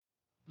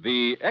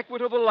The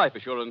Equitable Life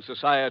Assurance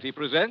Society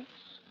presents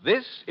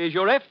This Is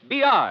Your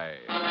FBI.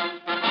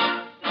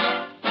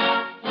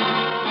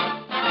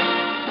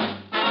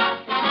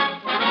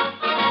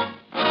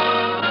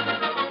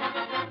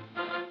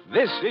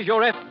 This is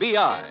Your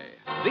FBI,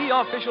 the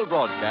official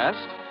broadcast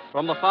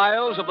from the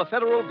files of the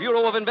Federal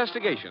Bureau of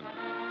Investigation.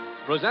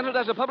 Presented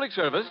as a public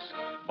service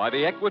by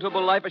the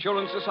Equitable Life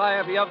Assurance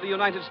Society of the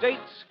United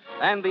States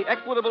and the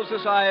Equitable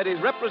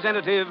Society's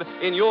representative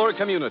in your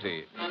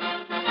community.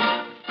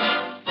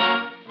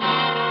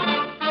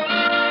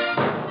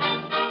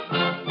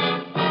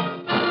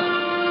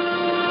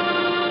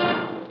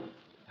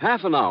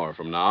 Half an hour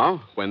from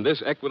now, when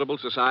this Equitable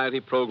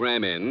Society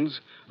program ends,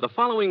 the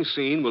following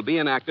scene will be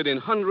enacted in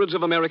hundreds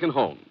of American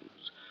homes.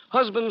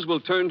 Husbands will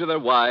turn to their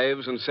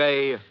wives and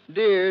say,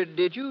 Dear,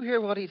 did you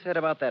hear what he said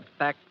about that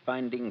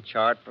fact-finding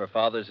chart for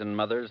fathers and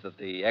mothers that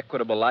the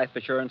Equitable Life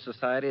Assurance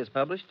Society has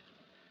published?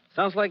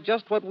 Sounds like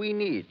just what we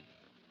need.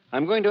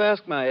 I'm going to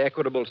ask my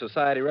Equitable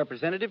Society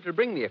representative to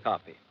bring me a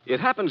copy. It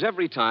happens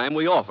every time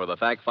we offer the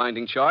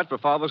fact-finding chart for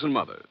fathers and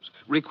mothers.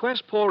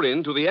 Requests pour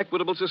in to the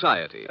Equitable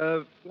Society.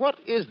 What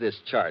is this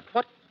chart?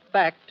 What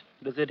fact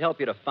does it help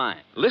you to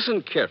find?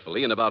 Listen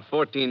carefully in about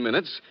 14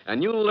 minutes,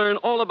 and you'll learn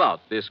all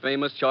about this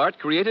famous chart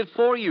created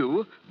for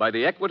you by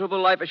the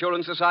Equitable Life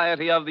Assurance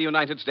Society of the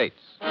United States.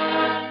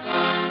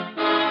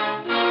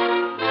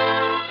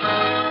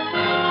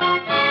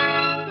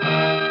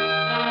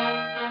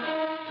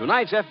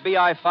 Tonight's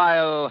FBI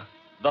file,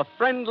 The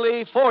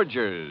Friendly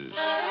Forgers.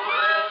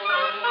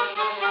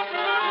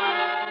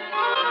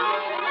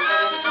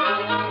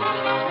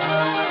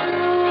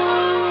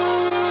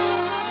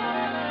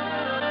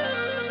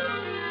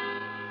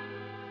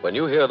 When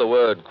you hear the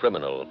word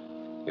criminal,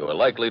 you are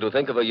likely to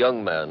think of a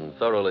young man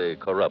thoroughly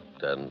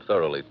corrupt and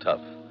thoroughly tough.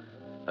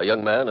 A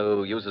young man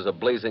who uses a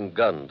blazing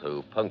gun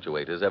to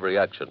punctuate his every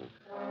action.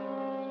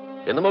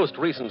 In the most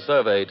recent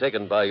survey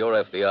taken by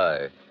your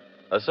FBI,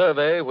 a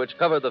survey which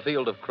covered the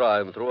field of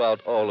crime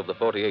throughout all of the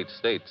 48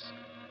 states,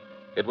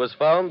 it was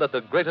found that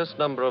the greatest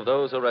number of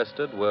those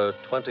arrested were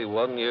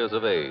 21 years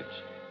of age.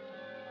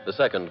 The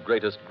second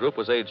greatest group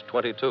was age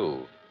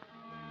 22.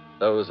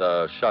 Those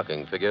are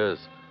shocking figures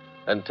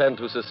and tend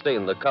to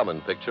sustain the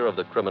common picture of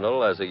the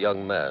criminal as a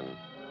young man.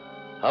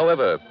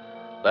 However,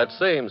 that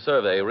same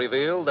survey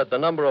revealed that the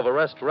number of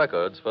arrest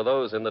records for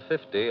those in the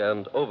 50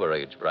 and over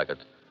age bracket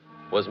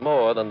was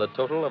more than the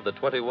total of the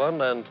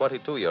 21 and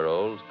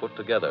 22-year-olds put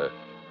together.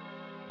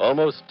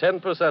 Almost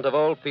 10% of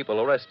all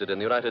people arrested in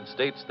the United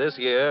States this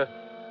year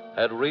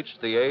had reached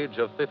the age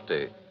of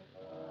 50,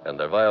 and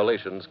their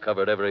violations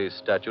covered every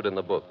statute in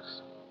the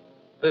books.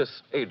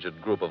 This aged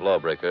group of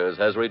lawbreakers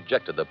has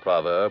rejected the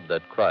proverb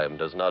that crime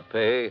does not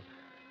pay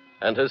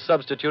and has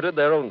substituted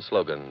their own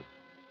slogan.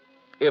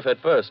 If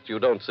at first you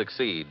don't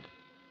succeed,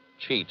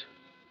 cheat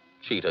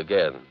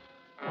again.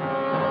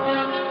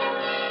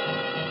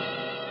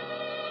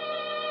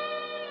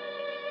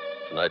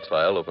 Tonight's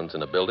file opens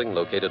in a building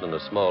located in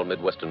a small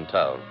Midwestern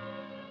town.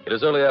 It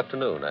is early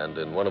afternoon, and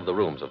in one of the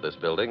rooms of this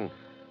building,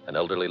 an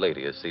elderly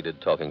lady is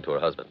seated talking to her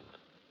husband.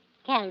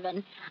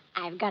 Calvin,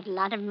 I've got a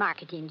lot of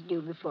marketing to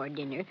do before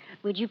dinner.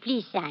 Would you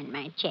please sign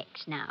my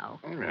checks now?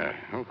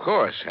 Of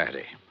course,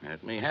 Hattie.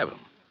 Let me have them.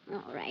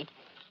 All right.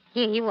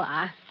 Here you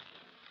are.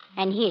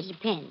 And here's a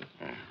pen.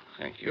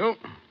 Thank you.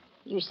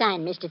 You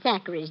sign Mr.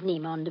 Thackeray's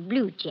name on the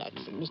blue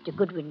checks and Mr.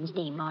 Goodwin's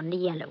name on the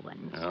yellow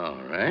ones.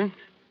 All right.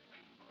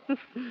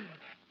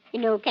 You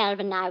know,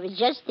 Calvin, I was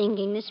just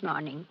thinking this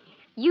morning.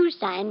 You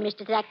sign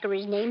Mr.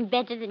 Thackeray's name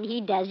better than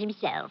he does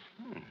himself.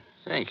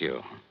 Thank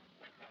you.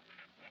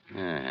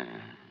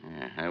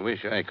 I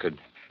wish I could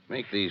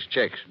make these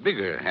checks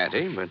bigger,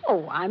 Hattie, but...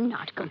 Oh, I'm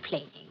not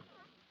complaining.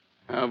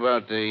 How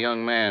about the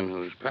young man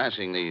who's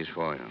passing these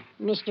for you?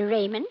 Mr.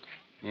 Raymond?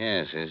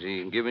 Yes, has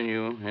he given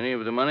you any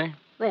of the money?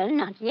 Well,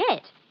 not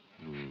yet.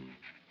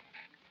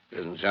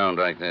 Doesn't sound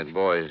like that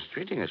boy is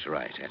treating us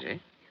right, Hattie.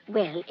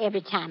 Well,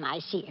 every time I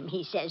see him,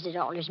 he says that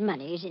all his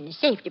money is in a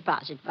safe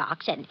deposit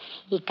box and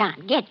he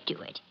can't get to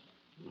it.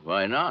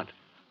 Why not?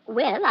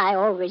 Well, I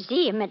always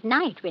see him at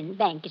night when the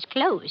bank is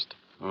closed.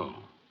 Oh.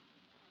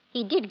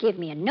 He did give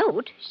me a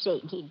note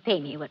saying he'd pay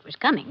me what was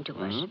coming to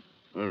us.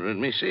 Well, let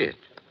me see it.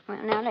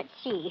 Well, now, let's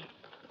see.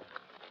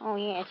 Oh,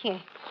 yes, here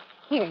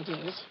it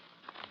is.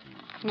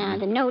 Now,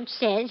 the note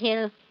says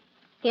he'll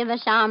give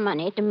us our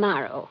money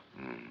tomorrow.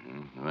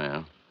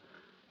 Well,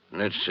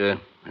 let's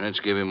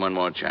give him one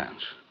more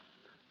chance.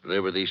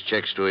 Deliver these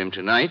checks to him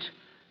tonight,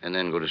 and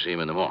then go to see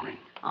him in the morning.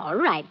 All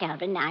right,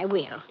 Calvin, I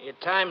will. Your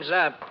time's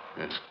up.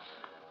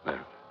 Well,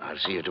 I'll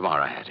see you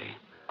tomorrow, Hattie.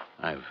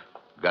 I've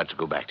got to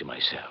go back to my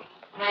cell.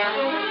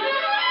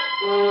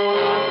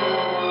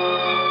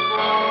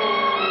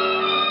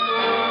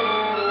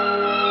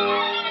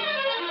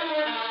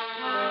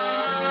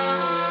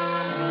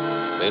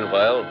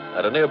 Meanwhile,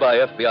 at a nearby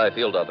FBI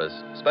field office,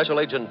 Special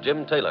Agent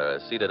Jim Taylor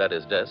is seated at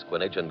his desk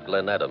when Agent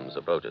Glenn Adams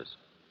approaches.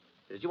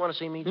 Did you want to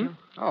see me, Jim?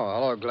 Oh,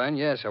 hello, Glenn.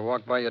 Yes, I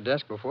walked by your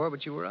desk before,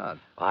 but you were out.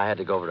 I had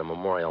to go over to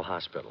Memorial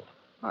Hospital.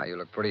 Oh, you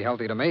look pretty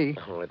healthy to me.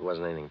 Well, it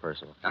wasn't anything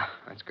personal. Ah,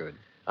 that's good.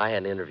 I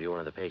had an interview with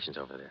one of the patients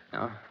over there.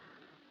 Oh?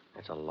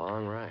 It's a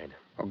long ride.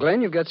 Well,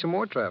 Glenn, you've got some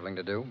more traveling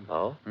to do.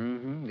 Oh?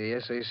 Mm-hmm.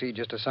 The SAC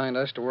just assigned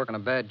us to work on a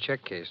bad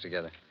check case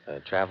together. A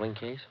traveling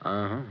case?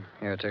 Uh-huh.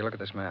 Here, take a look at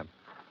this map.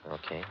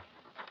 Okay.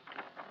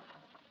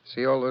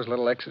 See all those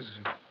little X's?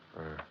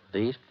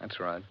 These? That's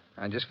right.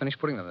 I just finished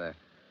putting them there.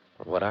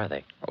 What are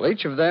they? Well,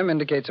 each of them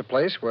indicates a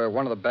place where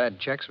one of the bad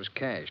checks was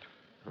cashed.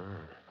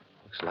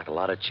 Looks like a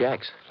lot of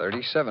checks.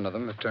 37 of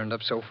them have turned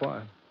up so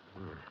far.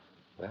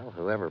 Well,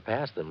 whoever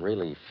passed them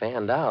really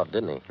fanned out,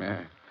 didn't he?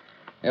 Yeah.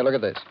 Here, look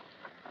at this.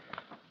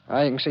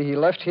 You can see he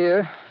left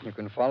here. You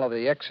can follow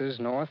the X's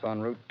north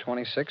on Route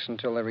 26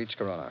 until they reach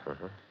Corona.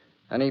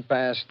 Then he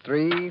passed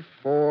 3,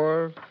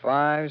 4,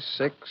 5,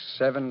 6,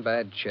 7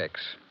 bad checks,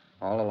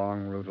 all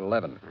along Route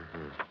 11.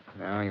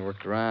 Now he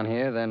worked around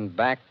here, then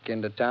back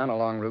into town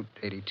along Route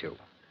 82.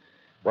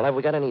 Well, have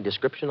we got any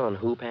description on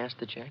who passed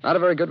the check? Not a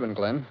very good one,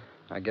 Glenn.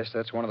 I guess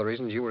that's one of the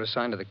reasons you were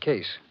assigned to the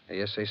case.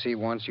 The SAC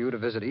wants you to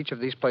visit each of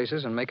these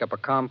places and make up a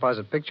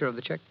composite picture of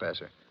the check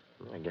passer.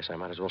 I guess I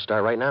might as well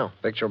start right now.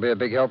 Picture will be a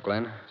big help,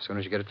 Glenn, as soon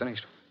as you get it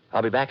finished.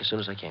 I'll be back as soon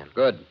as I can.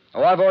 Good.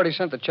 Oh, I've already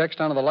sent the checks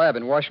down to the lab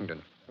in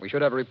Washington. We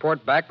should have a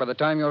report back by the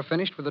time you're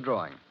finished with the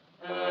drawing.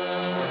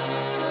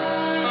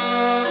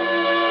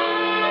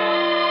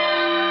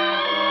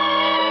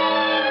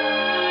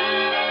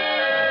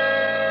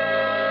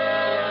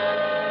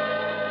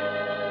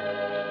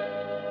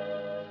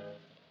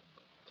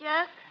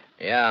 Chuck,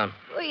 Yeah.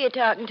 who are you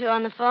talking to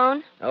on the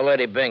phone? Oh,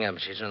 Lady Bingham.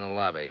 She's in the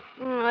lobby.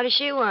 What does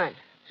she want?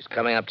 She's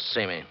coming up to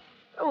see me.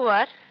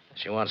 What?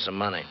 She wants some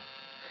money.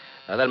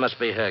 That must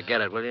be her.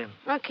 Get it, will you?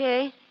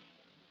 Okay.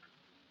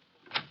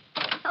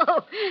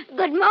 Oh,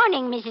 good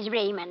morning, Mrs.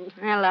 Raymond.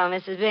 Hello,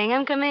 Mrs.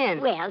 Bingham. Come in.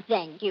 Well,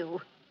 thank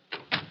you.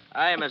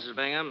 Hi, Mrs.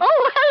 Bingham.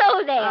 Oh,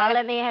 hello there.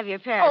 Let me have your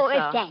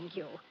parasol. Thank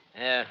you.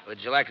 Yeah.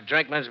 Would you like a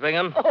drink, Miss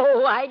Bingham?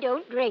 Oh, I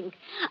don't drink.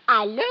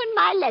 I learned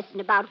my lesson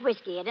about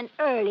whiskey at an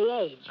early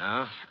age.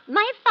 No?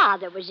 My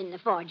father was in the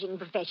forging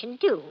profession,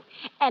 too.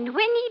 And when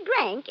he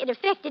drank, it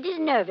affected his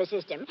nervous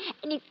system,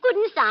 and he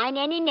couldn't sign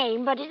any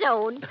name but his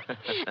own.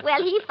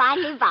 Well, he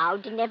finally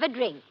vowed to never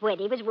drink when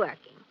he was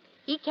working.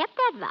 He kept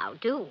that vow,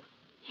 too.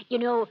 You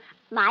know,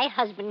 my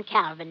husband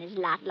Calvin is a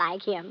lot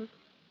like him.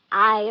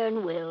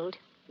 Iron-willed,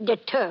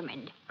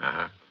 determined.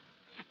 Uh-huh.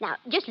 Now,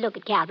 just look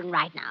at Calvin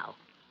right now.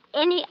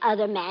 Any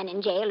other man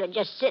in jail would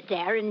just sit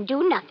there and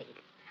do nothing.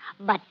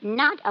 But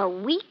not a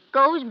week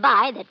goes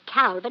by that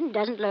Calvin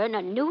doesn't learn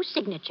a new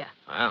signature.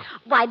 Well.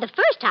 Why, the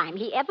first time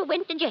he ever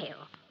went to jail,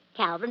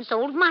 Calvin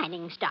sold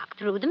mining stock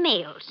through the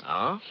mails.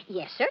 Oh?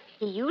 Yes, sir.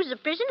 He used the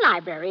prison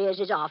library as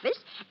his office,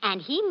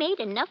 and he made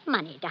enough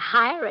money to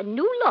hire a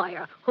new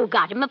lawyer who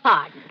got him a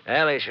pardon.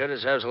 Well, he sure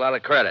deserves a lot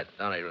of credit,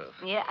 don't he, Ruth?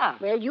 Yeah.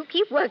 Well, you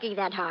keep working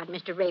that hard,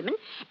 Mr. Raymond,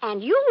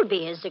 and you'll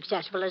be as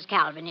successful as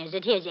Calvin is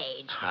at his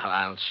age. Well,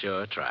 I'll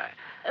sure try.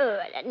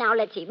 Now,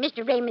 let's see.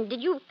 Mr. Raymond,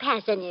 did you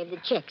pass any of the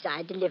checks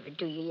I delivered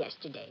to you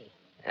yesterday?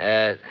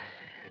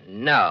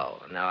 No,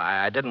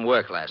 I didn't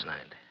work last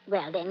night.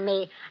 Well, then,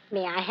 may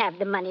I have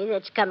the money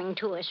that's coming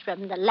to us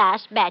from the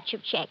last batch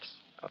of checks?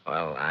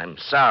 Well, I'm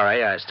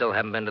sorry. I still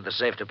haven't been to the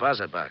safe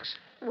deposit box.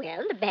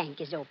 Well, the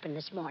bank is open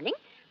this morning.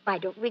 Why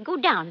don't we go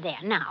down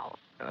there now?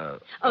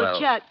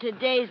 Chuck,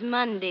 today's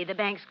Monday. The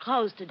bank's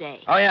closed today.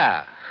 Oh,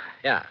 yeah.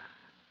 Yeah.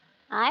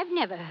 I've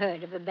never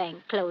heard of a bank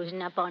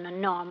closing up on a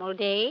normal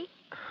day.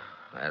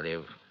 Well,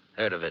 you've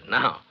heard of it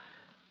now.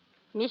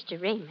 Mr.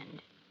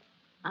 Raymond,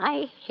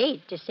 I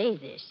hate to say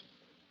this,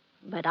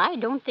 but I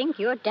don't think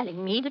you're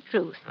telling me the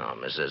truth. Oh,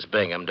 Mrs.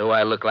 Bingham, do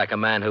I look like a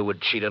man who would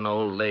cheat an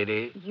old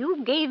lady?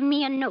 You gave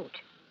me a note,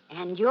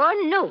 and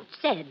your note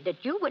said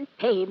that you would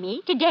pay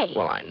me today.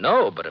 Well, I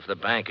know, but if the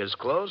bank is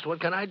closed, what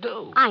can I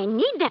do? I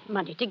need that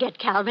money to get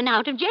Calvin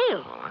out of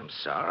jail. Oh, I'm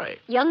sorry.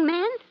 Young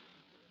man,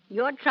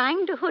 you're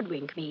trying to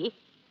hoodwink me,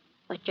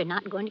 but you're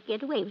not going to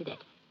get away with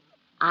it.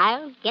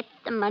 I'll get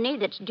the money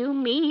that's due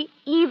me,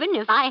 even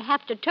if I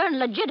have to turn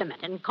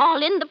legitimate and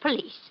call in the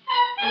police.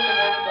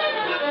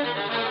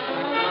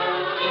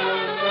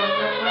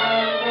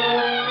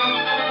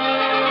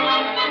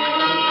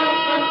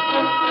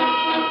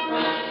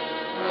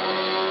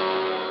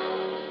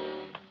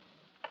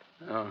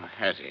 Oh,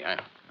 Hattie,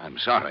 I'm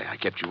sorry I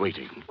kept you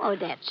waiting. Oh,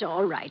 that's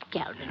all right,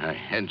 Calvin. I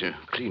had to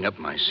clean up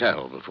my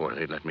cell before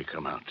they let me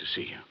come out to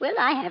see you. Well,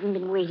 I haven't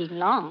been waiting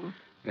long.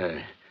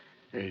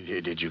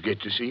 Did you get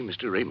to see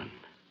Mr. Raymond?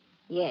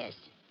 Yes.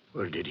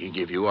 Well, did he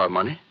give you our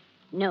money?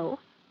 No.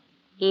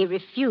 He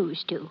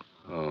refused to.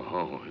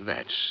 Oh,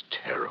 that's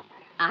terrible.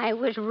 I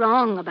was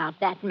wrong about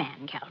that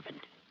man,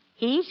 Calvin.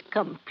 He's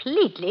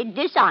completely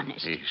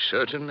dishonest. He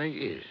certainly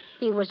is.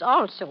 He was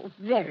also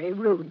very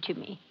rude to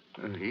me.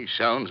 He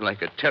sounds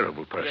like a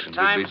terrible person.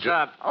 Your time's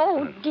up.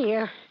 Oh,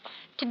 dear.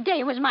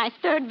 Today was my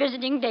third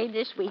visiting day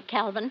this week,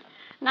 Calvin.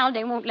 Now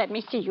they won't let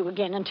me see you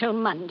again until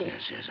Monday.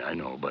 Yes, I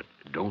know, but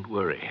don't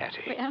worry,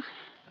 Hattie. Well,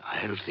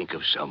 I'll think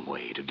of some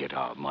way to get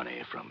our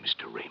money from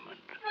Mr. Raymond.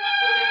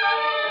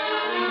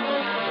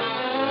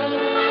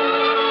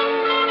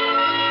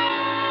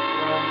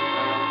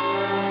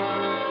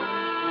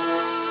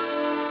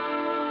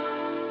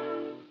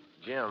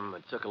 Jim, Jim,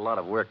 it took a lot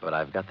of work, but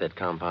I've got that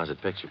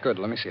composite picture. Good.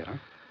 Let me see it, huh?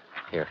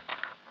 Here.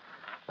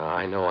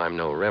 I know I'm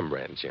no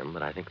Rembrandt, Jim,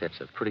 but I think that's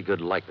a pretty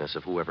good likeness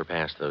of whoever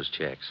passed those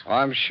checks. Oh,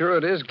 I'm sure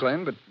it is,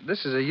 Glenn, but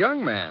this is a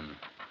young man.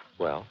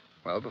 Well,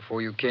 Well,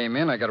 before you came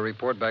in, I got a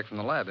report back from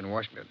the lab in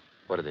Washington.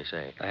 what did they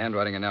say? The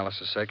handwriting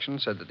analysis section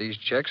said that these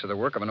checks are the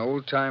work of an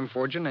old-time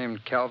forger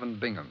named Calvin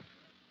Bingham.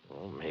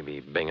 Well, maybe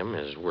Bingham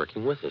is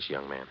working with this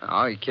young man.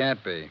 Oh, he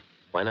can't be.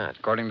 Why not?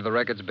 According to the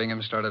records,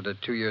 Bingham started a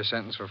 2-year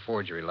sentence for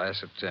forgery last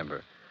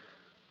September.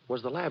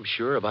 Was the lab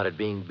sure about it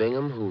being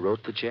Bingham who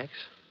wrote the checks?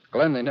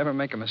 Glenn, they never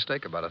make a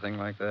mistake about a thing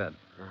like that.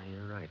 Oh,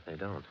 you're right, they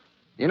don't.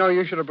 You know,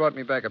 you should have brought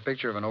me back a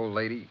picture of an old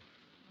lady.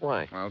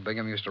 Why? Well,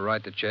 Bingham used to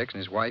write the checks, and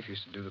his wife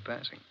used to do the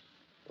passing.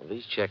 Well,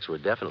 these checks were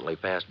definitely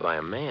passed by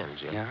a man,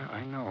 Jim. Yeah,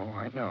 I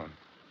know.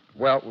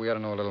 Well, we ought to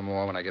know a little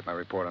more when I get my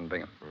report on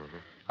Bingham. Mm-hmm.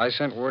 I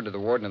sent word to the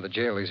warden of the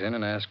jail he's in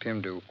and asked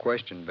him to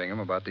question Bingham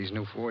about these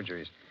new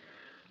forgeries.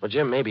 Well,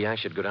 Jim, maybe I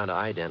should go down to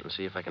Ident and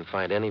see if I can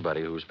find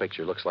anybody whose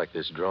picture looks like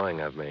this drawing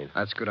I've made.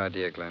 That's a good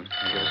idea, Glenn.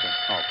 I'll give us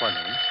a... Oh,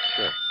 pardon me.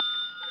 Sure.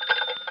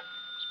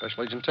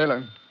 Special Agent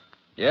Taylor.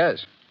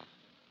 Yes.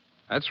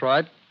 That's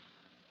right.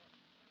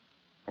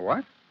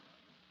 What?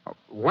 Oh,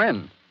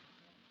 when?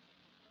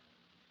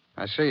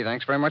 I see.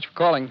 Thanks very much for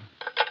calling.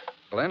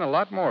 Glenn, a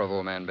lot more of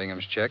old man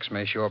Bingham's checks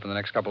may show up in the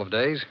next couple of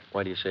days.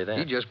 Why do you say that?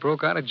 He just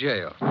broke out of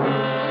jail. Who's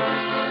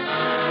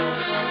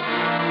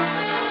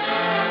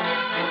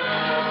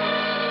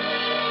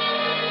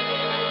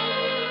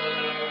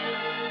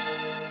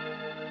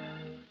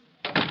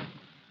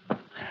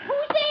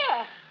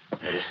there?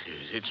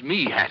 It's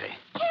me, Hattie.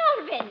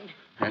 Calvin.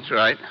 That's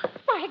right.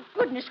 My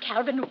goodness,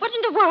 Calvin, what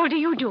in the world are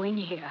you doing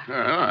here?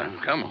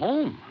 I've come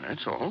home,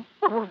 that's all.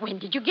 Well, when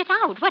did you get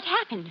out? What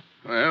happened?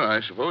 Well, I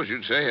suppose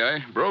you'd say I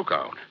broke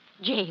out.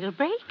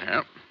 Jailbreak?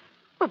 Yep.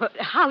 Well, but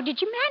how did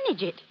you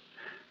manage it?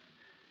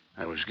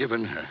 I was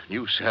given a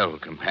new cell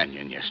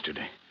companion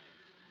yesterday.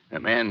 A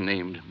man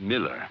named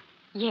Miller.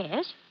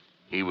 Yes?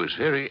 He was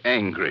very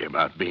angry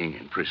about being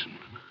in prison.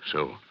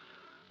 So,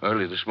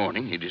 early this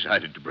morning, he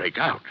decided to break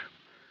out.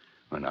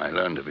 When I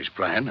learned of his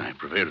plan, I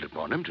prevailed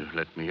upon him to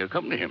let me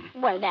accompany him.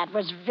 Well, that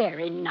was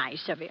very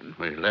nice of him.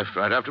 We left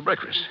right after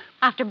breakfast.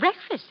 After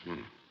breakfast?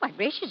 Hmm. Why,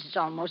 gracious, it's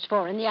almost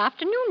 4 in the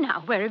afternoon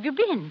now. Where have you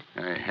been?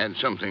 I had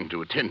something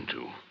to attend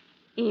to.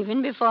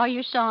 Even before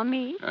you saw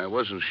me? I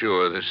wasn't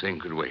sure this thing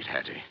could wait,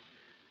 Hattie.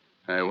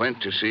 I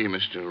went to see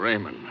Mr.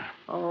 Raymond.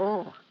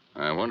 Oh,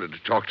 I wanted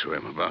to talk to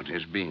him about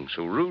his being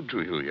so rude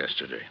to you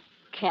yesterday.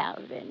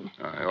 Calvin.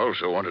 I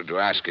also wanted to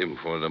ask him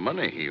for the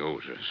money he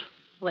owes us.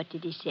 What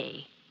did he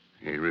say?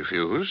 He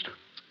refused.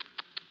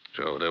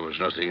 So there was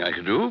nothing I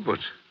could do but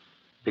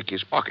pick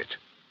his pocket.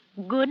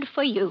 Good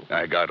for you.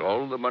 I got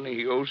all the money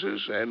he owes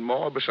us and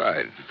more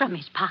besides. From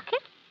his pocket?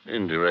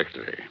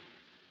 Indirectly.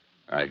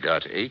 I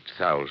got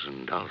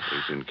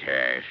 $8,000 in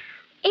cash.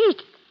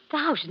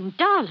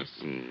 $8,000?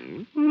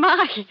 Hmm?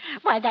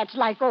 Why, that's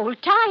like old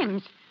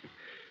times.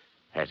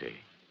 Hattie,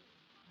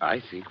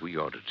 I think we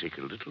ought to take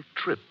a little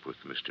trip with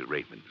Mr.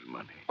 Raymond's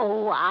money.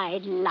 Oh,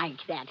 I'd like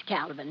that,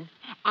 Calvin.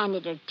 And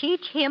it'll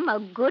teach him a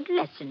good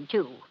lesson,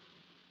 too.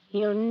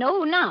 He'll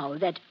know now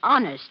that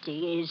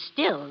honesty is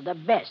still the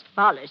best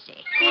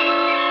policy.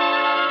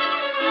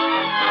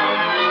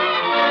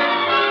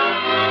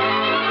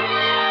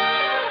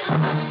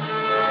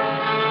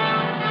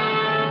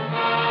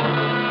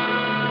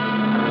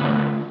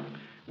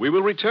 We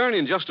will return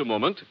in just a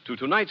moment to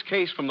tonight's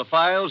case from the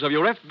files of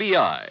your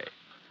FBI.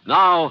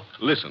 Now,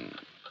 listen.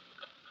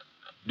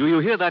 Do you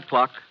hear that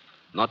clock?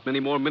 Not many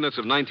more minutes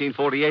of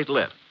 1948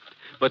 left,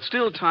 but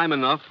still time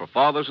enough for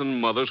fathers and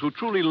mothers who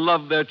truly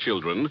love their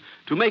children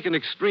to make an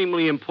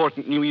extremely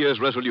important New Year's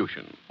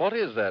resolution. What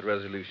is that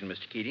resolution,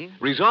 Mr. Keating?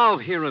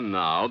 Resolve here and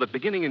now that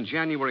beginning in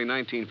January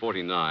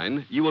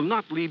 1949, you will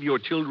not leave your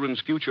children's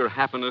future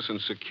happiness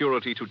and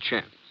security to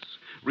chance.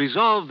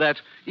 Resolve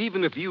that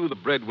even if you, the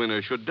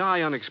breadwinner, should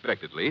die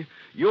unexpectedly,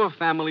 your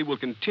family will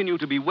continue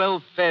to be well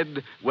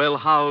fed, well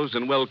housed,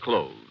 and well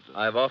clothed.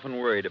 I've often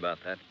worried about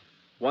that.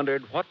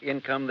 Wondered what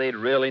income they'd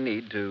really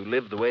need to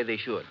live the way they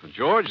should.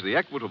 George, the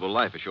Equitable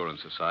Life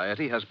Assurance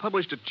Society has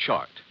published a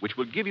chart which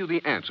will give you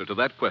the answer to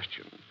that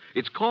question.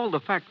 It's called the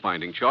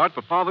Fact-Finding Chart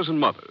for Fathers and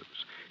Mothers.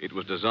 It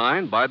was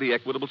designed by the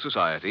Equitable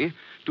Society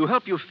to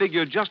help you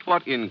figure just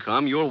what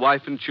income your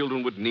wife and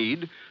children would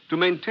need to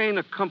maintain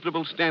a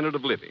comfortable standard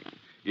of living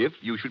if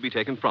you should be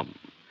taken from them.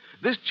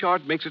 This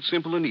chart makes it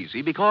simple and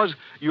easy because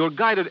you're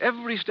guided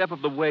every step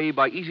of the way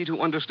by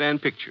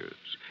easy-to-understand pictures.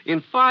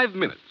 In 5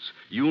 minutes,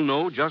 you'll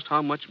know just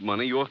how much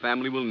money your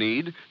family will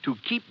need to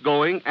keep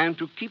going and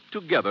to keep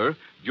together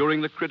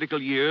during the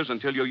critical years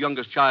until your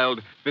youngest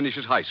child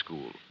finishes high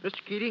school.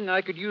 Mr. Keating,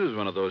 I could use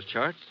one of those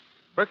charts.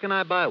 Where can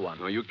I buy one?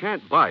 No, you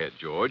can't buy it,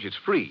 George. It's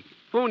free.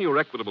 Phone your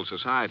Equitable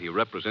Society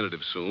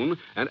representative soon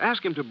and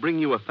ask him to bring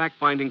you a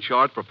fact-finding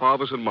chart for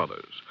fathers and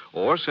mothers.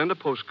 Or send a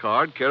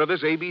postcard, care of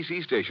this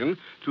ABC station,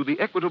 to the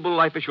Equitable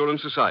Life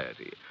Assurance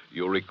Society.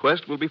 Your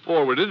request will be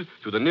forwarded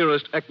to the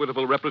nearest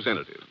Equitable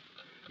representative.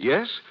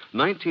 Yes,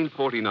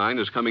 1949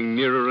 is coming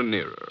nearer and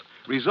nearer.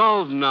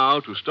 resolve now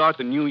to start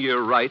the new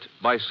year right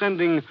by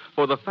sending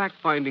for the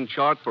fact-finding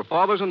chart for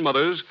fathers and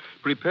mothers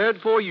prepared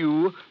for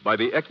you by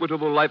the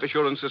Equitable Life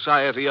Assurance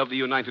Society of the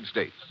United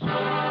States.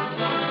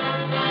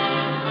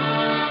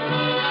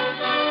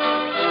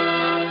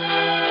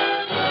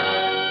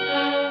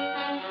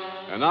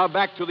 And now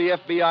back to the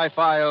FBI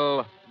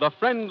file, The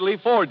Friendly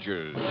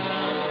Forgers.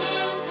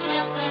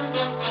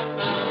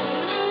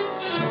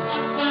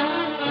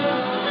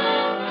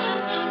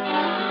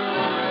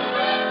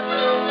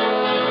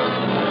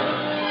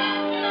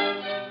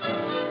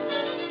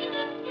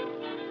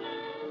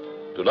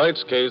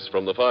 Tonight's case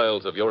from the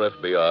files of your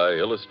FBI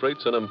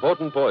illustrates an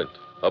important point,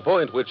 a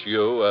point which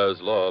you,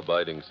 as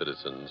law-abiding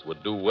citizens,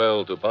 would do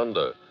well to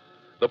ponder.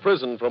 The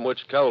prison from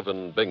which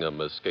Calvin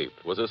Bingham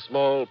escaped was a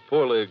small,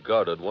 poorly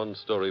guarded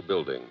one-story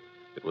building.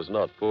 It was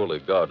not poorly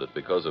guarded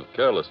because of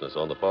carelessness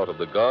on the part of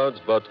the guards,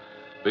 but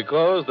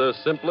because there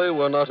simply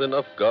were not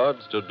enough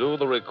guards to do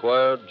the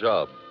required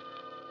job.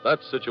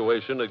 That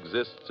situation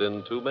exists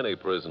in too many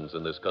prisons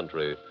in this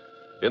country.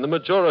 In the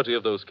majority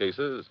of those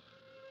cases,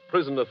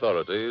 prison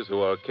authorities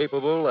who are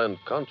capable and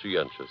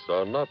conscientious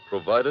are not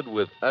provided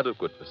with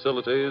adequate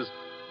facilities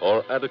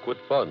or adequate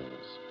funds.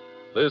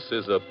 This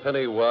is a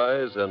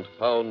penny-wise and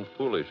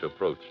pound-foolish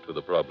approach to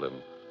the problem.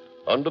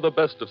 Under the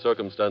best of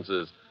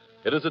circumstances,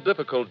 it is a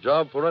difficult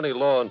job for any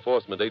law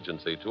enforcement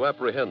agency to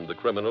apprehend the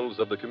criminals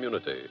of the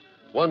community.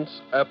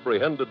 Once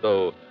apprehended,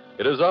 though,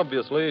 it is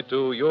obviously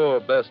to your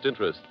best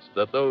interests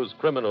that those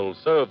criminals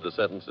serve the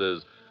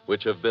sentences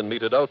which have been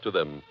meted out to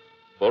them.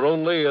 For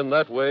only in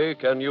that way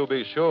can you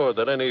be sure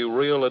that any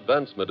real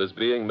advancement is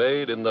being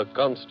made in the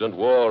constant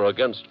war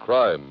against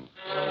crime.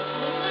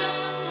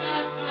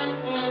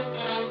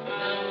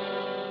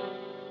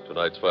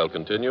 Tonight's file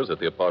continues at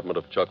the apartment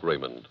of Chuck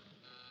Raymond.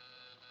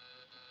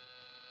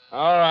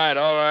 All right,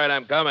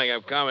 I'm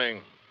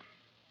coming.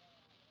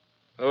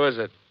 Who is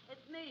it?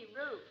 It's me,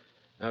 Ruth.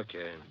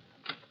 Okay.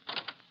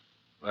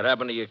 What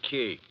happened to your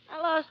key?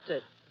 I lost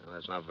it. Well,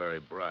 that's not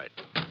very bright.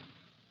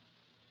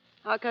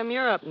 How come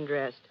you're up and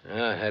dressed?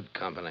 I had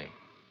company.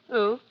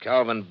 Who?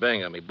 Calvin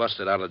Bingham. He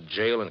busted out of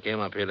jail and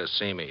came up here to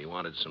see me. He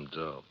wanted some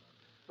dough.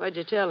 What'd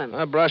you tell him?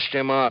 I brushed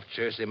him off,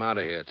 chased him out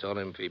of here. Told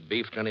him if he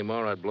beefed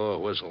anymore, I'd blow a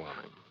whistle on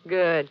him.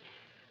 Good.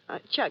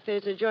 Chuck,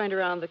 there's a joint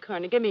around the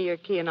corner. Give me your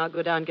key and I'll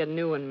go down and get a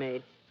new one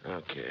made.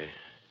 Okay.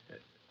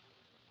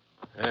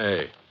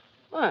 Hey.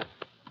 What?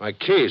 My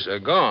keys, they're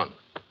gone.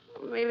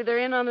 Maybe they're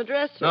in on the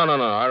dresser. No.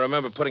 I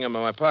remember putting them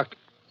in my pocket.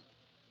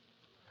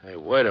 Hey,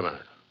 wait a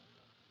minute.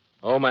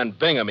 Old man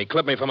Bingham, he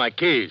clipped me for my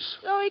keys.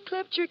 Oh, he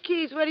clipped your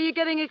keys. What are you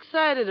getting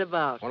excited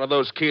about? One of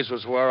those keys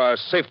was where our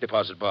safe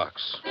deposit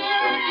box.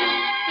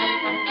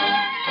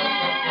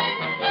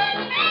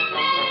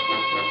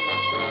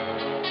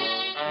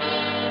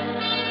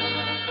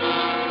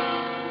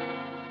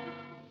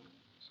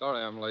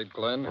 Sorry I'm late,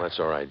 Glenn. Well, that's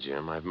all right,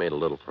 Jim. I've made a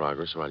little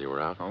progress while you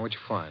were out. Oh, what'd you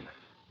find?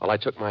 Well, I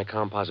took my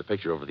composite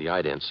picture over the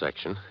ident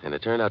section, and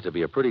it turned out to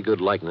be a pretty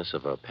good likeness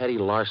of a petty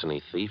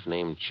larceny thief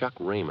named Chuck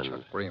Raymond.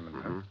 Chuck Raymond,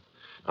 huh?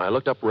 I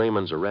looked up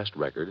Raymond's arrest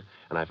record,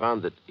 and I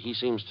found that he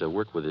seems to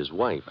work with his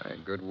wife. Hey,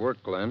 good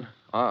work, Glenn.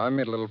 I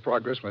made a little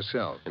progress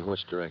myself. In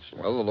which direction?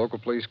 Well, the local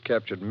police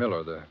captured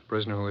Miller, the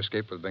prisoner who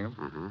escaped with Bingham.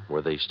 Mm-hmm.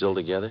 Were they still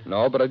together?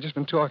 No, but I've just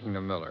been talking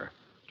to Miller.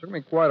 It took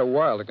me quite a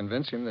while to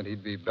convince him that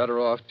he'd be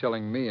better off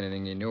telling me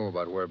anything he knew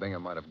about where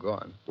Bingham might have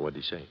gone.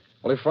 What'd he say?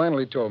 Well, he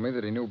finally told me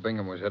that he knew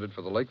Bingham was headed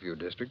for the Lakeview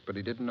district, but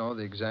he didn't know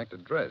the exact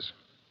address.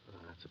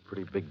 That's a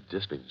pretty big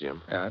district,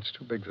 Jim. Yeah, it's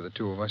too big for the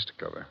two of us to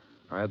cover.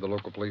 I had the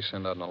local police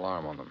send out an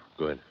alarm on them.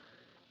 Good.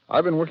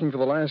 I've been working for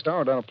the last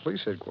hour down at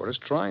police headquarters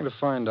trying to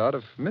find out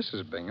if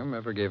Mrs. Bingham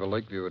ever gave a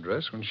Lakeview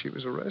address when she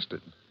was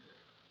arrested.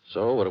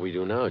 So, what do we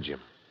do now, Jim?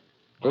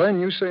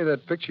 Glenn, you say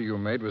that picture you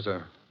made was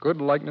a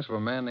good likeness of a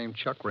man named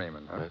Chuck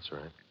Raymond, huh? That's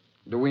right.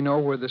 Do we know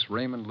where this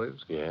Raymond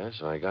lives?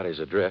 Yes, I got his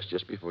address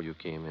just before you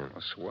came in.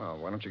 Oh, swell.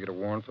 Why don't you get a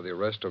warrant for the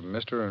arrest of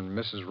Mr. and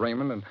Mrs.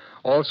 Raymond and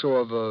also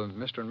of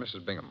Mr. and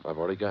Mrs. Bingham? I've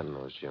already gotten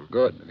those, Jim.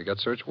 Good. Have you got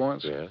search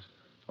warrants? Yes.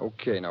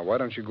 Okay, now why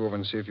don't you go over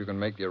and see if you can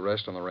make the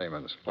arrest on the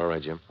Raymonds? All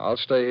right, Jim. I'll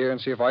stay here and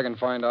see if I can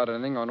find out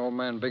anything on old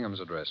man Bingham's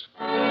address.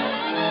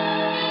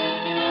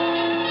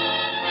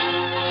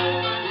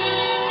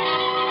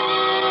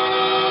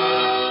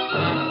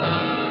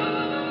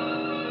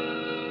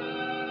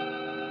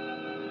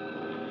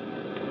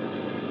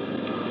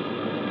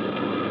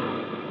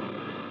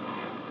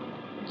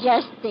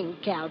 Just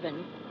think,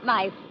 Calvin.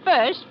 My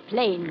first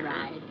plane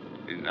ride.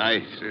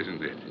 Nice,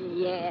 isn't it?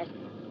 Yes.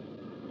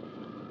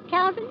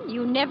 Calvin,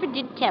 you never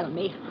did tell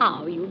me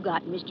how you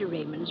got Mr.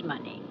 Raymond's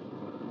money.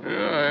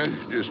 I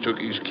just took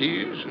his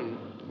keys and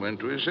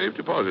went to his safe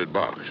deposit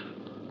box.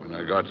 When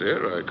I got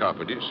there, I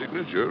copied his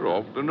signature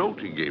off the note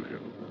he gave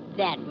him.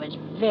 That was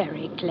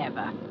very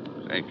clever.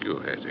 Thank you,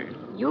 Hattie.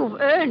 You've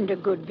earned a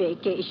good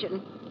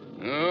vacation.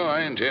 Oh,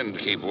 I intend to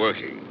keep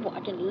working.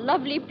 What a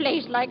lovely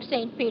place like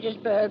St.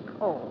 Petersburg.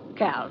 Oh,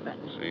 Calvin.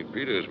 St.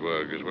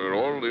 Petersburg is where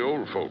all the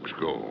old folks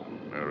go.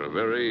 They're a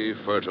very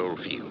fertile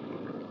field.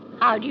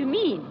 How do you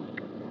mean?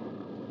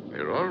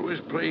 They're always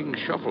playing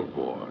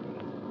shuffleboard.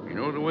 You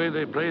know the way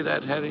they play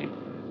that, Hattie?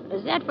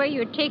 Is that where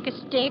you take a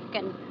stick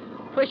and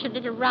push a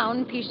little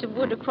round piece of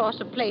wood across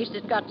a place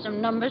that's got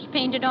some numbers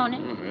painted on it?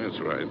 That's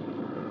right.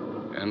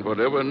 And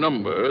whatever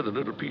number the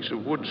little piece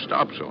of wood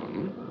stops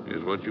on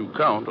is what you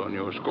count on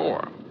your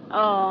score.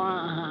 Oh,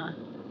 uh-huh.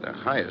 The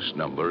highest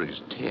number is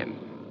 10.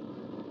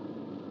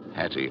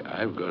 Hattie,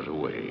 I've got a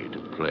way to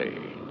play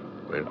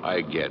where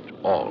I get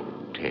all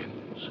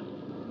 10s.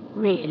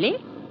 Really?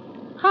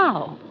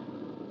 How?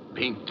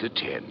 Paint the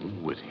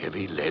 10 with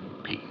heavy lead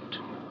paint,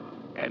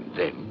 and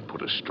then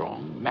put a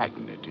strong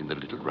magnet in the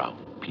little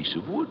round piece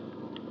of wood.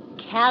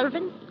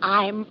 Calvin,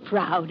 I'm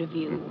proud of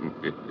you.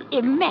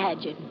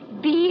 Imagine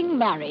being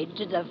married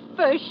to the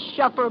first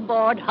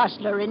shuffleboard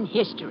hustler in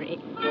history.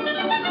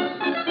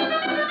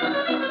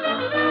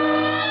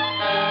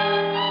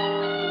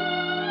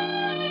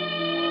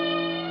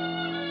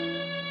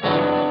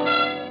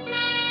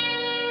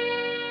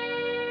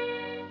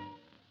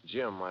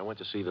 Jim, I went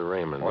to see the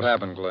Raymonds. What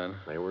happened, Glenn?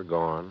 They were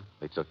gone.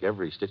 They took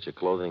every stitch of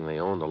clothing they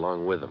owned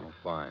along with them. Oh,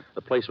 fine.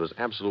 The place was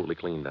absolutely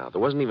cleaned out.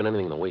 There wasn't even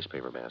anything in the waste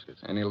paper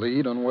baskets. Any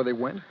lead on where they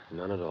went?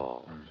 None at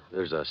all.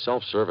 There's a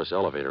self-service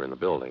elevator in the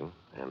building,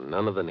 and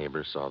none of the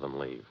neighbors saw them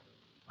leave.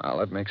 Well,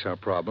 that makes our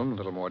problem a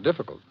little more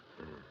difficult.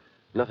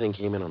 Nothing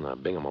came in on the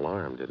Bingham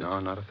alarm, did it? No,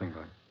 not a thing,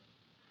 Glenn.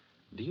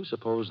 Do you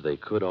suppose they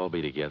could all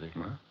be together?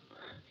 Well,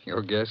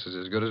 your guess is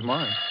as good as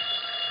mine.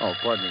 Oh,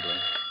 pardon me, Glenn.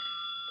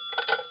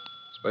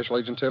 Special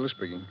Agent Taylor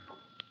speaking.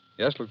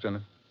 Yes,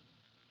 Lieutenant.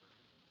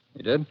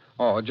 You did?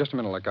 Oh, just a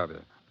minute. I'll copy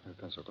that. Your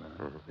pencil, Glenn.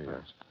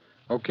 Yes.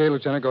 Okay,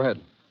 Lieutenant, go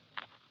ahead.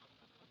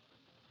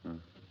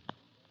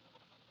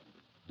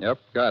 Yep,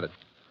 got it.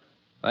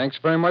 Thanks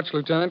very much,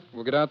 Lieutenant.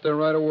 We'll get out there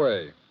right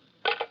away.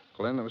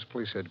 Glenn, that was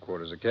police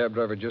headquarters. A cab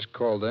driver just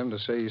called them to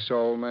say he saw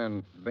old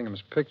man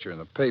Bingham's picture in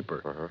the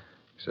paper. Uh-huh.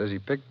 He says he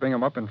picked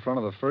Bingham up in front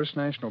of the First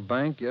National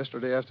Bank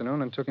yesterday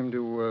afternoon and took him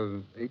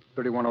to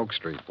 831 Oak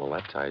Street. Well,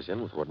 that ties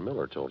in with what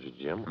Miller told you,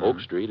 Jim. Oak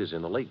Street is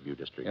in the Lakeview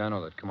district. Yeah, I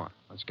know that. Come on.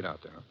 Let's get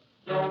out there.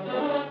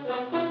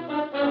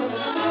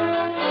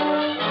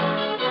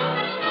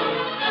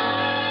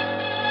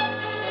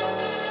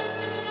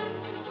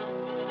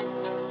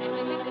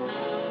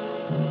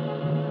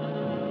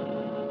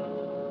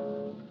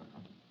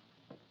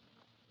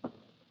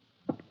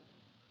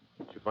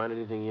 Did you find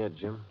anything yet,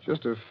 Jim?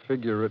 Just a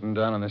figure written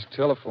down on this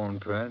telephone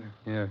pad.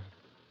 Yeah.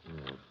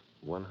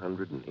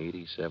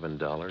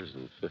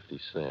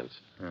 $187.50.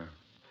 Yeah.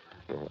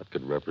 Well, that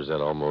could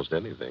represent almost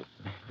anything.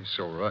 You're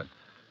so right.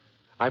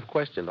 I've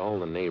questioned all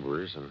the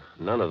neighbors, and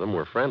none of them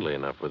were friendly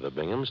enough with the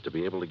Binghams to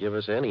be able to give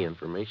us any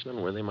information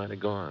on where they might have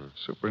gone.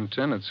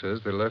 Superintendent says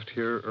they left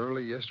here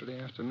early yesterday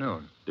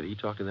afternoon. Did he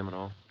talk to them at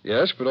all?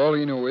 Yes, but all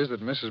he knew is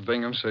that Mrs.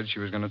 Bingham said she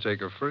was going to take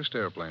her first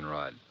airplane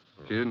ride.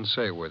 She didn't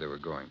say where they were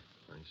going.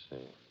 I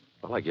see.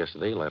 Well, I guess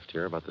they left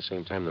here about the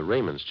same time the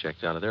Raymonds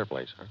checked out of their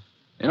place, huh?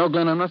 You know,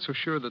 Glenn, I'm not so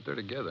sure that they're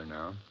together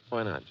now.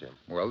 Why not, Jim?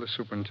 Well, the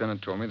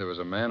superintendent told me there was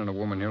a man and a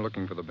woman here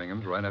looking for the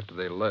Binghams right after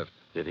they left.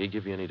 Did he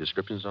give you any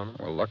descriptions on them?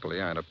 Well,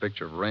 luckily, I had a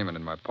picture of Raymond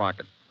in my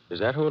pocket. Is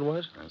that who it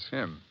was? That's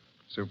him.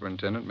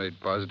 Superintendent made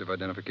positive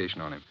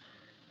identification on him.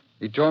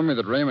 He told me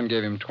that Raymond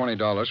gave him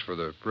 $20 for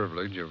the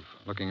privilege of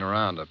looking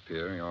around up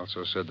here. He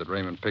also said that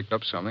Raymond picked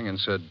up something and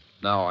said,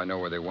 "Now I know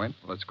where they went.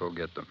 Let's go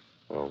get them."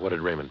 Well, what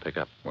did Raymond pick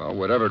up? Well,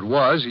 whatever it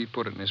was, he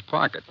put it in his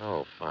pocket.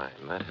 Oh, fine.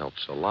 That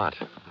helps a lot.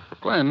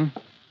 Glenn,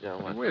 Yeah,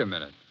 what? wait a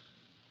minute.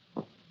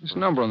 This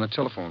number on the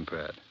telephone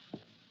pad.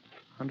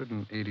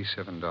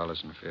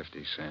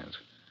 $187.50.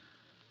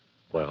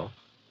 Well?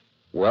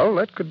 Well,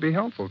 that could be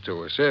helpful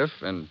to us if,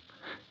 and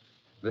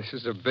this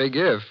is a big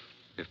if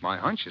my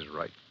hunch is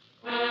right.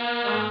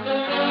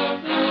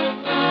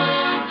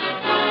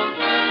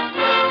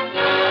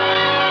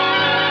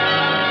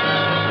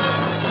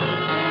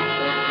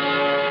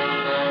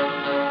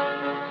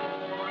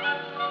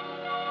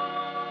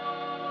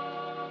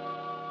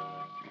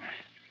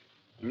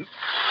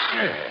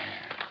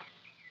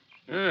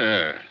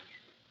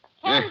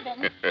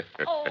 Calvin,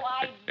 oh,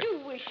 I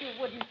do wish you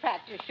wouldn't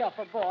practice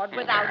shuffleboard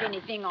without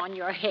anything on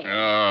your head.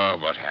 Oh,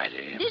 but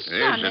Hattie. This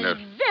there's sun enough-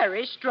 is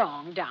very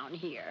strong down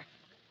here.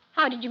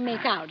 How did you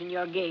make out in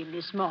your game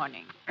this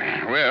morning?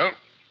 Well,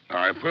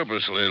 I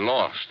purposely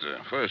lost the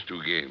first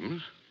two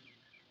games.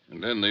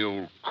 And then the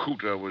old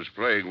coot I was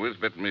playing with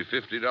bet me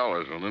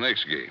 $50 on the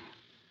next game.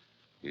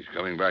 He's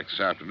coming back this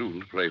afternoon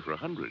to play for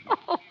 $100.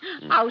 Oh,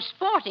 how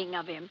sporting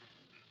of him.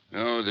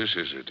 Oh, this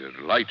is a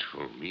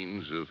delightful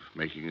means of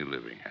making a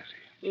living, Hattie.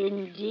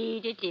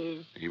 Indeed it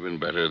is. Even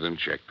better than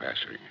check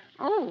passing.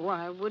 Oh,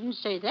 I wouldn't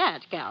say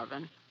that,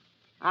 Calvin.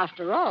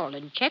 After all,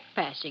 in check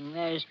passing,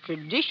 there's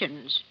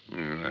traditions.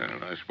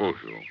 Well, I suppose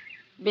so.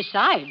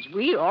 Besides,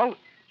 we all...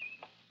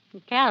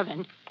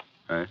 Calvin.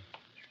 Huh?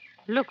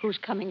 Look who's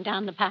coming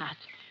down the path.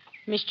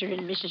 Mr.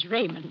 and Mrs.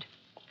 Raymond.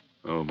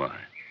 Oh, my.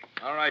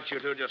 All right, you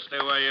two, just stay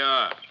where you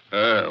are.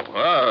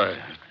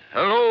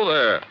 Hello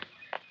there.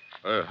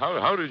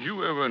 How did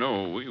you ever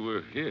know we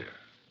were here?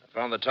 I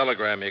found the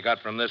telegram you got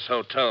from this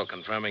hotel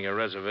confirming your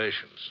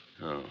reservations.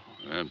 Oh,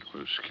 that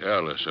was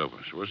careless of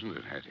us, wasn't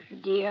it,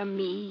 Hattie? Dear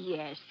me,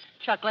 yes.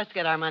 Chuck, let's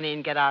get our money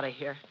and get out of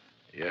here.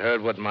 You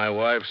heard what my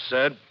wife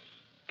said?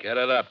 Get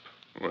it up.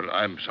 Well,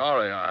 I'm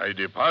sorry. I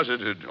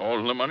deposited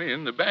all the money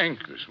in the bank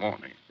this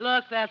morning.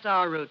 Look, that's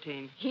our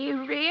routine. He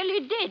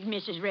really did,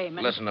 Mrs.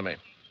 Raymond. Listen to me.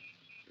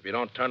 If you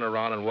don't turn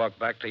around and walk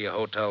back to your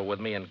hotel with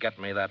me and get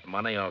me that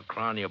money, I'll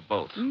crown you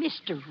both.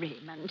 Mr.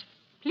 Raymond,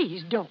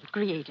 please don't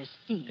create a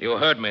scene. You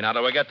heard me. Now,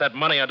 do I get that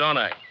money or don't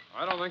I?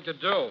 I don't think you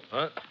do.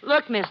 Huh?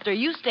 Look, mister,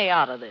 you stay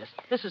out of this.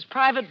 This is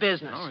private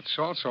business. No, it's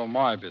also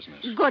my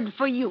business. Good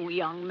for you,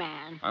 young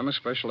man. I'm a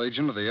special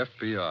agent of the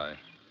FBI.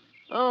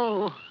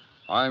 Oh,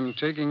 I'm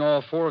taking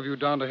all four of you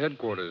down to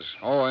headquarters.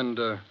 Oh, and,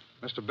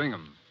 Mr.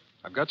 Bingham,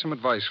 I've got some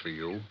advice for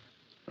you.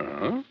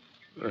 Uh-huh.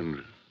 And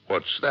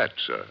what's that,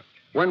 sir?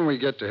 When we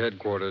get to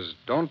headquarters,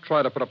 don't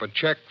try to put up a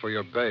check for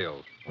your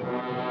bail.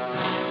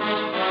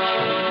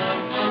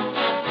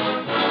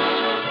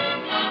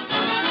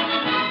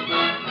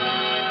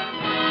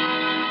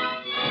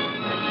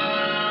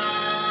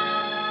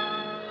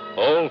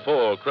 All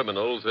four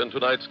criminals in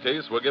tonight's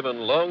case were given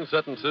long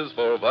sentences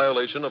for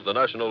violation of the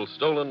National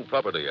Stolen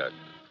Property Act.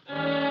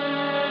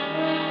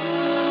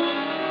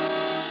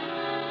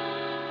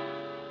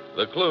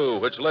 The clue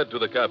which led to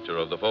the capture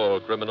of the four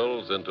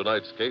criminals in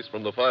tonight's case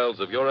from the files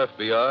of your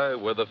FBI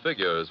were the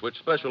figures which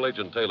Special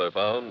Agent Taylor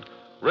found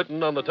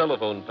written on the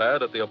telephone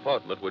pad at the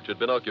apartment which had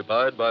been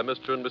occupied by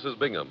Mr. and Mrs.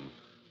 Bingham.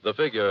 The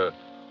figure,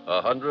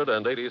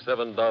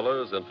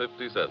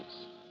 $187.50.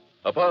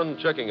 Upon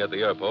checking at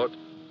the airport,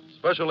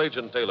 Special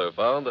Agent Taylor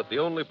found that the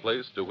only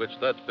place to which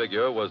that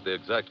figure was the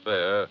exact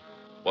fare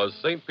was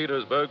St.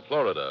 Petersburg,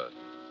 Florida.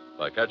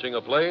 By catching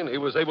a plane, he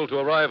was able to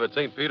arrive at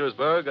St.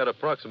 Petersburg at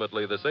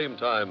approximately the same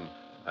time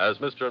as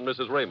Mr. and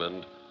Mrs.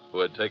 Raymond, who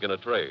had taken a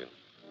train.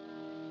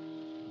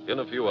 In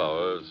a few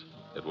hours,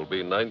 it will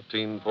be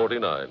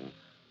 1949,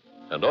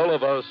 and all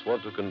of us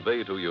want to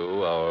convey to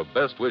you our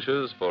best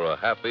wishes for a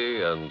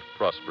happy and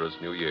prosperous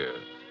new year.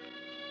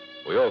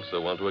 We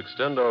also want to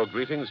extend our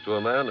greetings to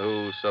a man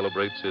who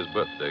celebrates his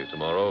birthday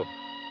tomorrow,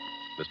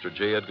 Mr.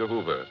 J. Edgar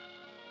Hoover,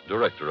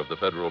 Director of the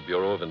Federal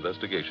Bureau of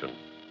Investigation.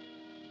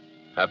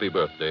 Happy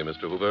birthday,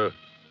 Mr. Hoover,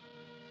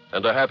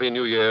 and a happy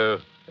new year,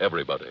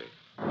 everybody.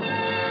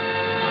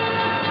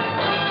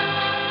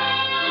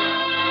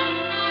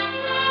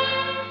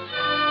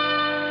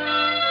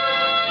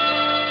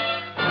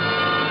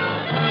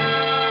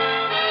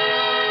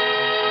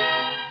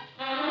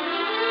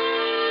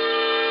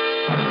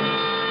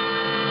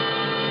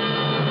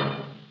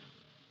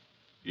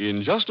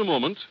 In just a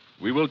moment,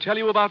 we will tell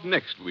you about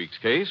next week's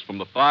case from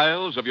the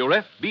files of your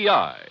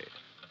FBI.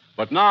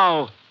 But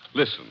now,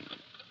 listen.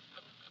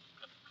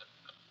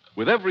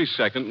 With every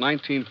second,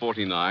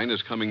 1949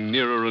 is coming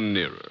nearer and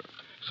nearer.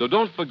 So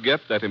don't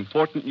forget that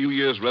important New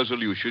Year's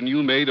resolution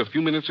you made a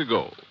few minutes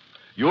ago.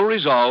 Your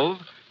resolve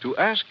to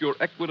ask your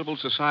Equitable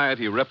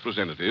Society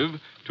representative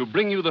to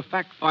bring you the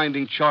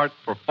fact-finding chart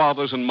for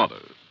fathers and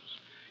mothers.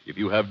 If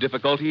you have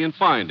difficulty in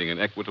finding an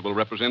Equitable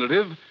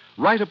representative,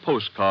 write a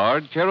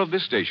postcard, care of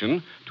this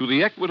station, to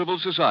the Equitable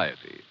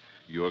Society.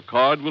 Your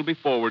card will be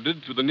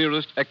forwarded to the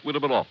nearest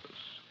Equitable office.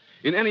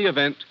 In any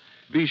event,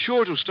 be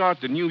sure to start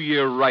the new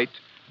year right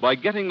by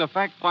getting the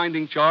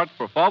fact-finding chart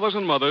for fathers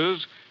and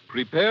mothers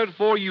prepared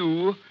for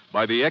you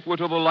by the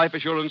Equitable Life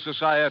Assurance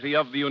Society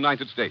of the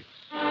United States.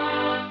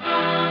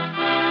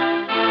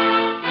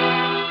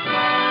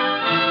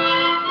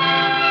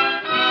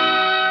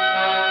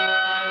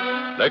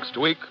 Next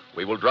week,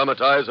 we will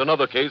dramatize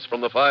another case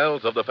from the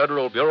files of the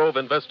Federal Bureau of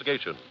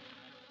Investigation.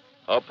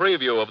 A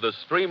preview of the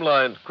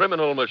streamlined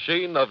criminal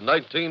machine of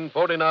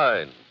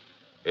 1949.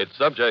 Its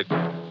subject,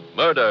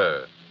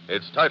 murder.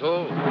 Its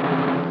title,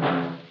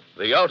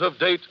 The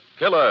Out-of-Date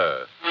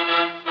Killer.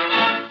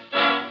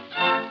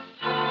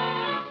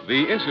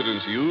 The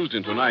incidents used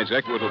in tonight's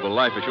Equitable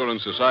Life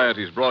Assurance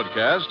Society's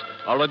broadcast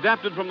are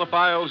adapted from the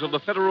files of the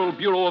Federal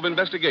Bureau of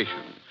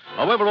Investigation.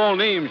 However, all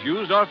names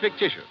used are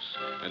fictitious,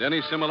 and any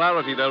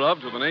similarity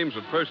thereof to the names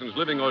of persons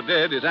living or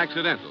dead is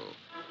accidental.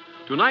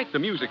 Tonight, the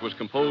music was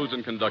composed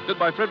and conducted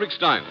by Frederick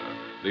Steiner.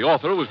 The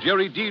author was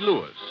Jerry D.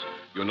 Lewis.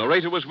 Your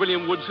narrator was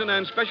William Woodson,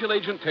 and Special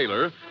Agent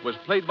Taylor was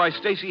played by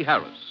Stacey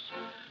Harris.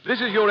 This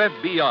Is Your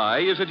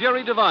FBI is a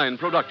Jerry Devine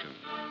production.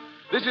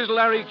 This is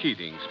Larry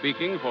Keating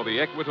speaking for the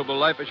Equitable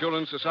Life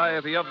Assurance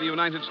Society of the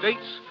United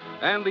States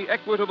and the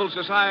Equitable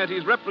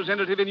Society's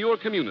representative in your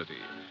community,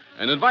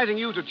 and inviting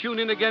you to tune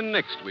in again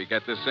next week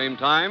at this same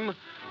time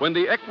when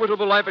the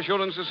Equitable Life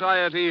Assurance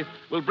Society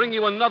will bring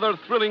you another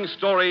thrilling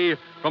story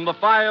from the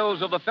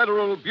files of the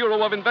Federal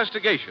Bureau of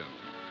Investigation.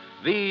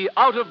 The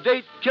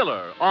Out-of-Date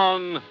Killer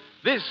on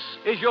This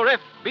Is Your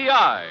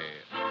FBI.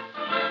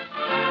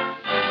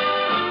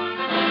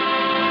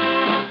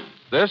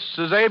 This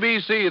is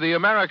ABC, the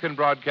American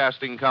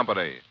Broadcasting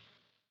Company.